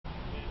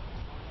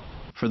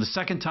For the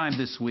second time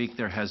this week,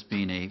 there has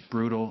been a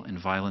brutal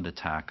and violent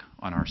attack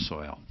on our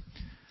soil.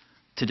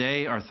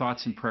 Today, our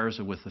thoughts and prayers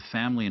are with the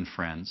family and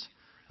friends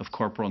of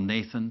Corporal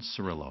Nathan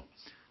Cirillo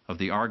of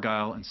the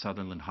Argyll and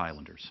Sutherland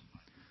Highlanders.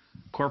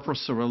 Corporal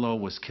Cirillo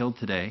was killed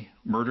today,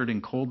 murdered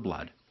in cold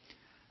blood,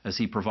 as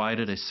he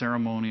provided a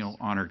ceremonial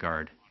honor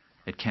guard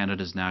at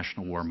Canada's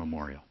National War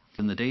Memorial.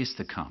 In the days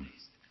to come,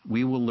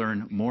 we will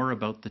learn more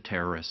about the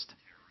terrorist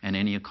and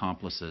any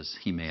accomplices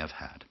he may have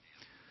had.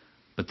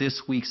 But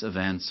this week's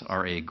events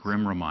are a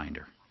grim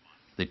reminder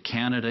that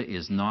Canada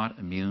is not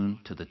immune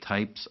to the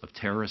types of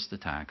terrorist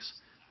attacks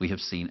we have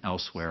seen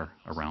elsewhere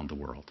around the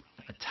world.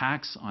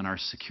 Attacks on our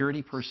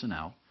security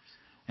personnel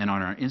and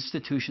on our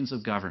institutions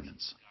of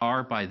governance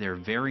are, by their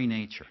very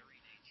nature,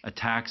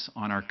 attacks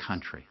on our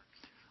country,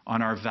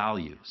 on our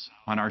values,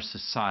 on our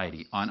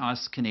society, on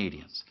us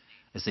Canadians,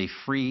 as a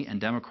free and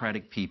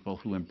democratic people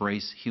who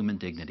embrace human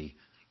dignity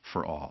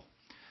for all.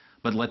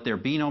 But let there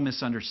be no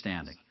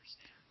misunderstanding.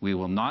 We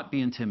will not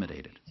be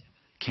intimidated.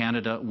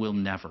 Canada will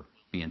never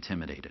be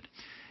intimidated.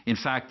 In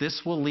fact,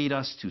 this will lead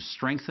us to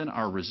strengthen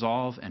our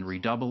resolve and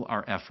redouble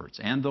our efforts,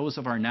 and those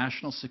of our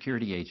national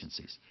security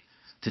agencies,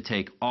 to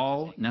take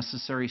all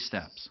necessary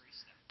steps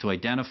to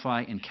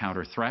identify and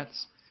counter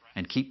threats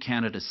and keep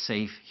Canada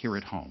safe here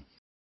at home.